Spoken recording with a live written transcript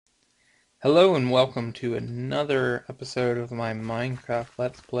Hello and welcome to another episode of my Minecraft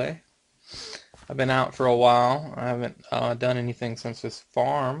Let's Play. I've been out for a while. I haven't done anything since this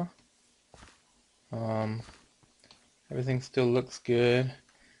farm. Um, Everything still looks good.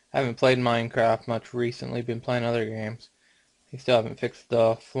 I haven't played Minecraft much recently, been playing other games. I still haven't fixed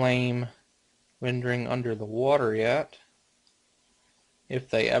the flame rendering under the water yet.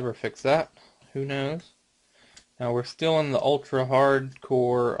 If they ever fix that, who knows. Now we're still in the ultra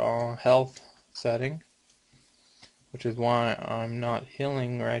hardcore health setting, which is why I'm not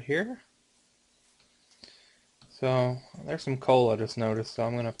healing right here. So, there's some coal I just noticed, so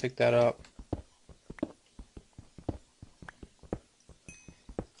I'm going to pick that up.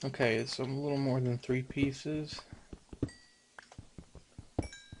 Okay, it's a little more than 3 pieces.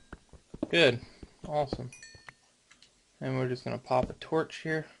 Good. Awesome. And we're just going to pop a torch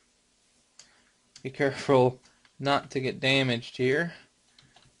here. Be careful not to get damaged here.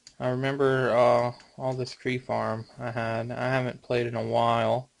 I remember all this tree farm I had. I haven't played in a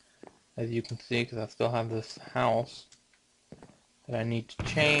while, as you can see, because I still have this house that I need to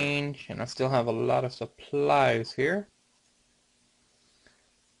change, and I still have a lot of supplies here.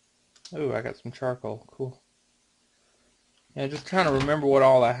 Oh, I got some charcoal. Cool. Yeah, just trying to remember what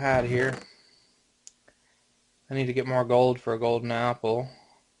all I had here. I need to get more gold for a golden apple.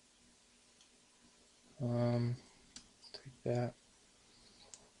 Take that.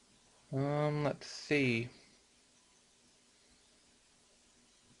 Let's see.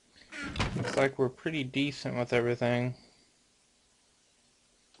 Looks like we're pretty decent with everything.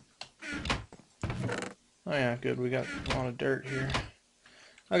 Oh yeah, good. We got a lot of dirt here.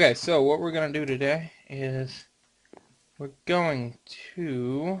 Okay, so what we're gonna do today is we're going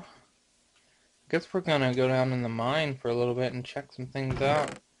to. I guess we're gonna go down in the mine for a little bit and check some things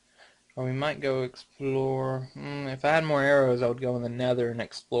out. Or we might go explore. If I had more arrows, I would go in the nether and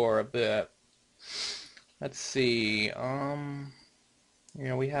explore a bit. Let's see.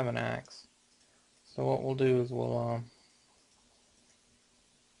 We have an axe. So what we'll do is we'll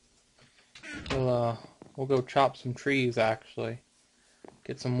go chop some trees actually.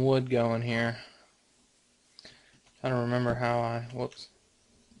 Get some wood going here. Trying to remember how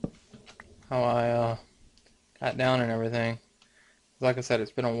I got down and everything. Like I said,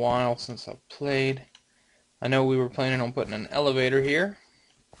 it's been a while since I've played. I know we were planning on putting an elevator here.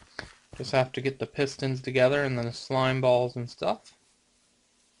 Just have to get the pistons together and then the slime balls and stuff.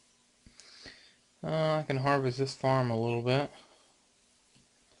 I can harvest this farm a little bit.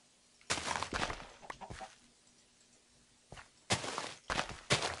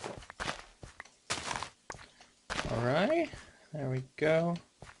 Alright, there we go.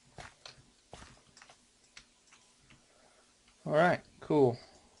 Alright, cool.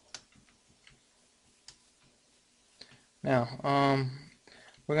 Now,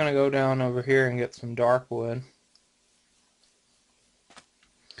 we're gonna go down over here and get some dark wood.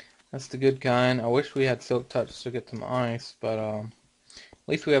 That's the good kind. I wish we had silk touch to get some ice, but at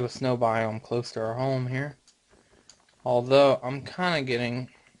least we have a snow biome close to our home here. Although I'm kind of getting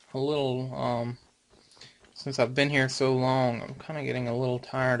a little since I've been here so long, I'm kind of getting a little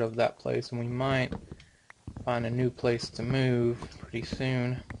tired of that place, and we might find a new place to move pretty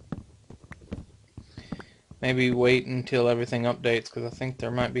soon. Maybe wait until everything updates, because I think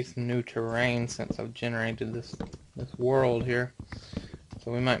there might be some new terrain since I've generated this world here.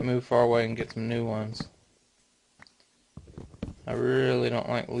 So we might move far away and get some new ones. I really don't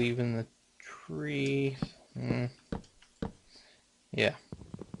like leaving the trees. Yeah,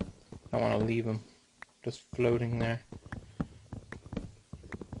 I want to leave them just floating there.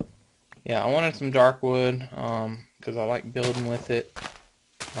 Yeah, I wanted some dark wood because I like building with it.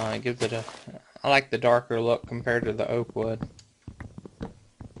 It gives it I like the darker look compared to the oak wood.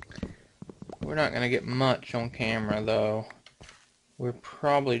 We're not going to get much on camera though. We're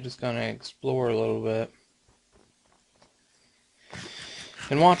probably just going to explore a little bit.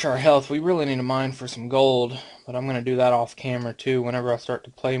 And watch our health. We really need to mine for some gold, but I'm going to do that off camera too. Whenever I start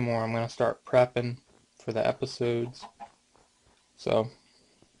to play more, I'm going to start prepping for the episodes. So,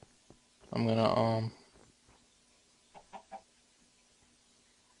 I'm going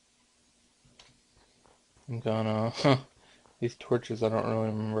to, these torches I don't really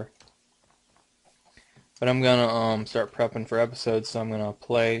remember. But I'm gonna start prepping for episodes, so I'm gonna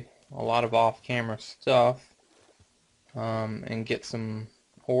play a lot of off-camera stuff, and get some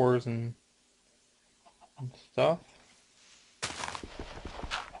ores and stuff.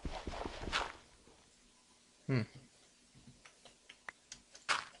 I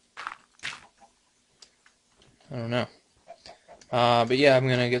don't know. But yeah, I'm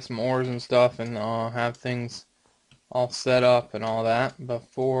gonna get some ores and stuff, and have things all set up and all that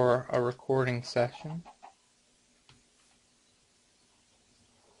before a recording session.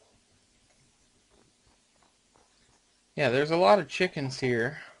 Yeah, there's a lot of chickens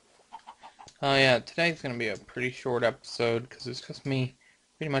here. Yeah, today's going to be a pretty short episode because it's just me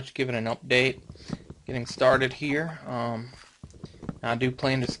pretty much giving an update, getting started here. I do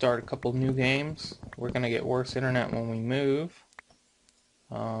plan to start a couple new games. We're going to get worse internet when we move.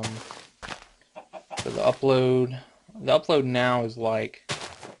 So the upload now is like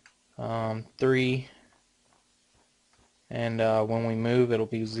 3, and when we move it'll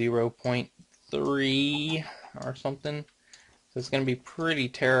be 0.3 or something. So it's going to be pretty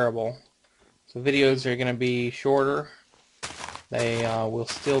terrible. So videos are going to be shorter. They will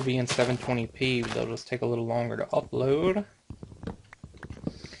still be in 720p, but they'll just take a little longer to upload.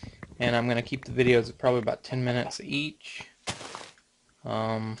 And I'm going to keep the videos at probably about 10 minutes each.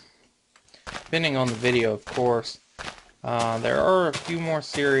 Depending on the video, of course. There are a few more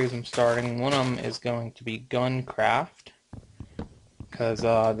series I'm starting. One of them is going to be Guncraft, because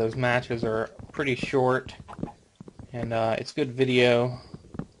those matches are pretty short, and it's good video.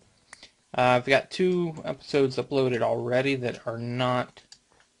 I've got 2 episodes uploaded already that are not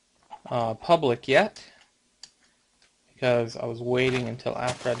public yet, because I was waiting until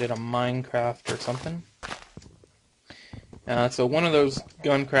after I did a Minecraft or something. So one of those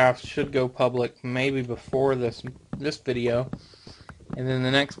Guncrafts should go public maybe before this video, and then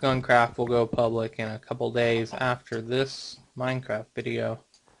the next Guncraft will go public in a couple days after this Minecraft video.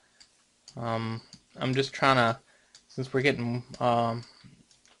 I'm just trying to, since we're getting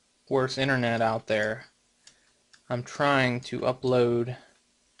worse internet out there, I'm trying to upload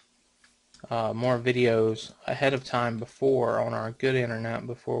more videos ahead of time before on our good internet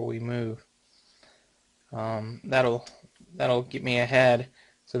before we move. That'll get me ahead,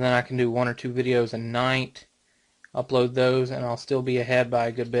 so then I can do 1 or 2 videos a night, upload those, and I'll still be ahead by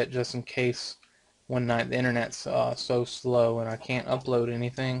a good bit, just in case one night the internet's so slow and I can't upload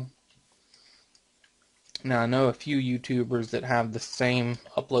anything. Now I know a few YouTubers that have the same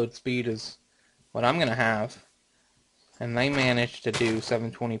upload speed as what I'm gonna have, and they manage to do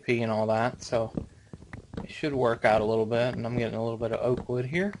 720p and all that, so it should work out a little bit. And I'm getting a little bit of oak wood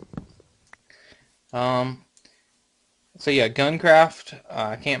here. So yeah, Guncraft,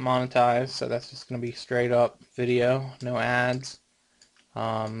 I can't monetize, so that's just going to be straight up video, no ads.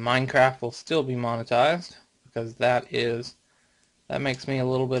 Minecraft will still be monetized, because that makes me a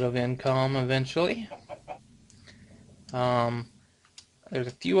little bit of income eventually. There's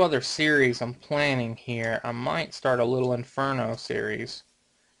a few other series I'm planning here. I might start a little Inferno series,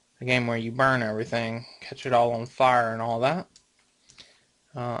 a game where you burn everything, catch it all on fire and all that.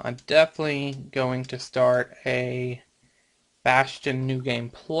 I'm definitely going to start a Bastion New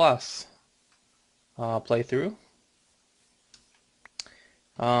Game Plus playthrough.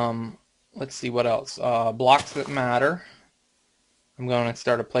 Let's see what else. Blocks That Matter. I'm going to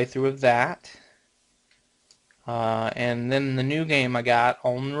start a playthrough of that. And then the new game I got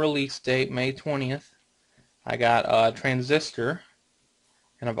on release date, May 20th, I got Transistor,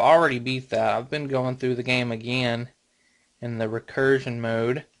 and I've already beat that. I've been going through the game again in the recursion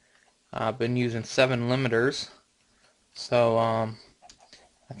mode. I've been using 7 limiters. So I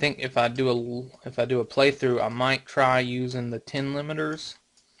think if I do a playthrough, I might try using the 10 limiters,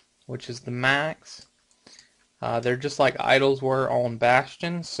 which is the max. They're just like idols were on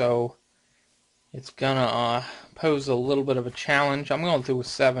Bastion, so it's gonna pose a little bit of a challenge. I'm going through with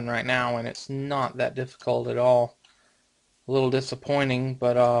 7 right now, and it's not that difficult at all. A little disappointing,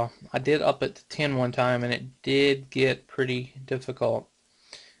 but I did up it to 10 one time, and it did get pretty difficult.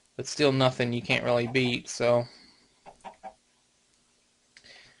 But still nothing you can't really beat, so...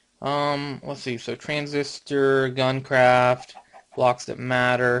 let's see, so Transistor, Guncraft, Blocks That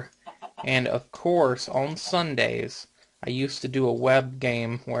Matter, and of course on Sundays I used to do a web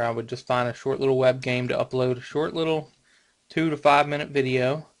game where I would just find a short little web game to upload a short little 2 to 5 minute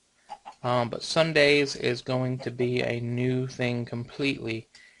video. But Sundays is going to be a new thing completely.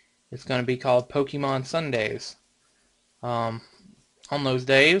 It's going to be called Pokemon Sundays. On those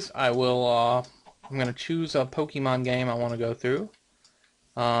days I'm going to choose a Pokemon game I want to go through.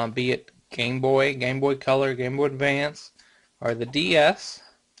 Be it Game Boy, Game Boy Color, Game Boy Advance, or the DS.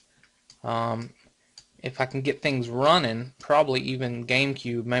 If I can get things running, probably even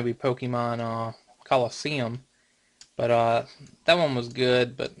GameCube, maybe Pokemon Coliseum. But that one was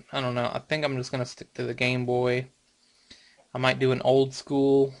good, but I don't know. I think I'm just going to stick to the Game Boy. I might do an old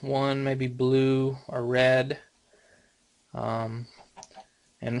school one, maybe blue or red. And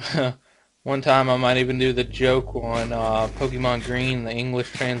one time I might even do the joke one, Pokemon Green, the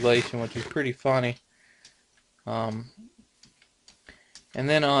English translation, which is pretty funny. Um, and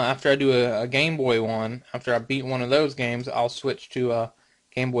then after I do a Game Boy one, after I beat one of those games, I'll switch to a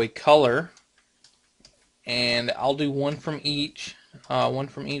Game Boy Color, and I'll do one from each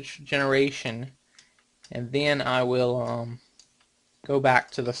generation, and then I will go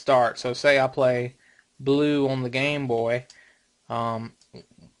back to the start. So say I play Blue on the Game Boy.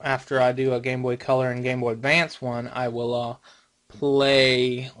 After I do a Game Boy Color and Game Boy Advance one, I will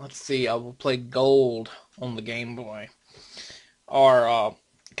play, let's see, I will play Gold on the Game Boy. Or,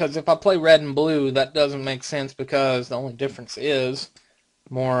 because if I play Red and Blue, that doesn't make sense, because the only difference is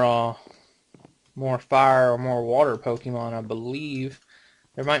more fire or more water Pokemon, I believe.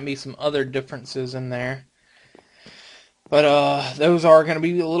 There might be some other differences in there. But those are going to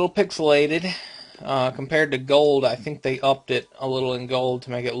be a little pixelated. Compared to Gold, I think they upped it a little in Gold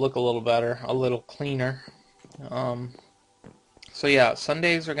to make it look a little better, a little cleaner. So yeah,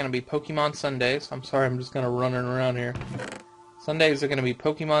 Sundays are going to be Pokemon Sundays. I'm sorry, I'm just kind of running around here. Sundays are going to be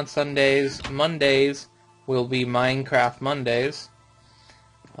Pokemon Sundays. Mondays will be Minecraft Mondays.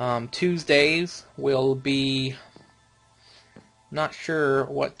 Tuesdays will be... not sure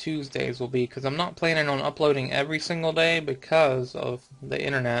what Tuesdays will be, because I'm not planning on uploading every single day because of the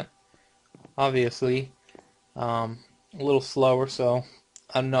internet. Obviously, a little slower, so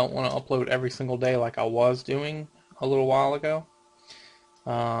I don't want to upload every single day like I was doing a little while ago.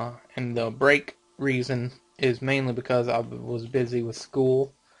 And the break reason is mainly because I was busy with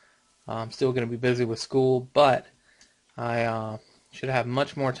school. I'm still going to be busy with school, but I should have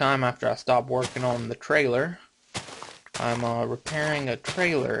much more time after I stop working on the trailer. I'm repairing a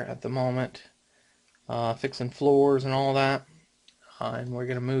trailer at the moment, fixing floors and all that, and we're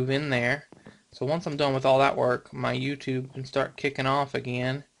going to move in there. So once I'm done with all that work, my YouTube can start kicking off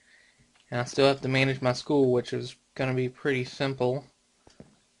again, and I still have to manage my school, which is going to be pretty simple.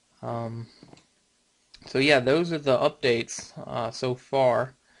 So yeah, those are the updates so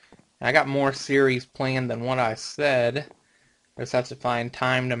far. I got more series planned than what I said. I just have to find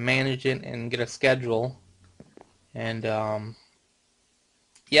time to manage it and get a schedule. And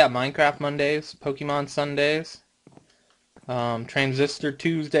yeah, Minecraft Mondays, Pokemon Sundays, Transistor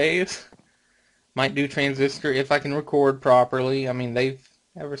Tuesdays. Might do Transistor if I can record properly. I mean,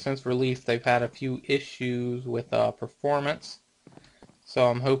 ever since release, they've had a few issues with performance. So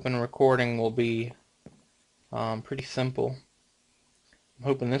I'm hoping recording will be pretty simple. I'm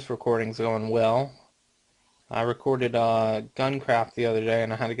hoping this recording's going well. I recorded Guncraft the other day,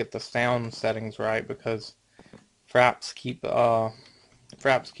 and I had to get the sound settings right because Fraps keep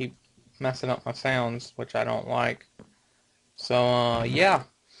messing up my sounds, which I don't like. So yeah,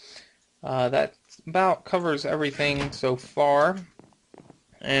 that about covers everything so far.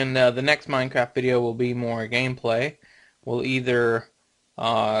 And the next Minecraft video will be more gameplay. We'll either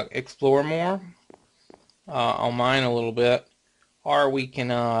explore more on mine a little bit, or we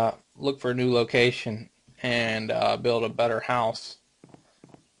can look for a new location and build a better house.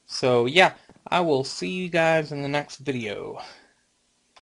 So yeah, I will see you guys in the next video.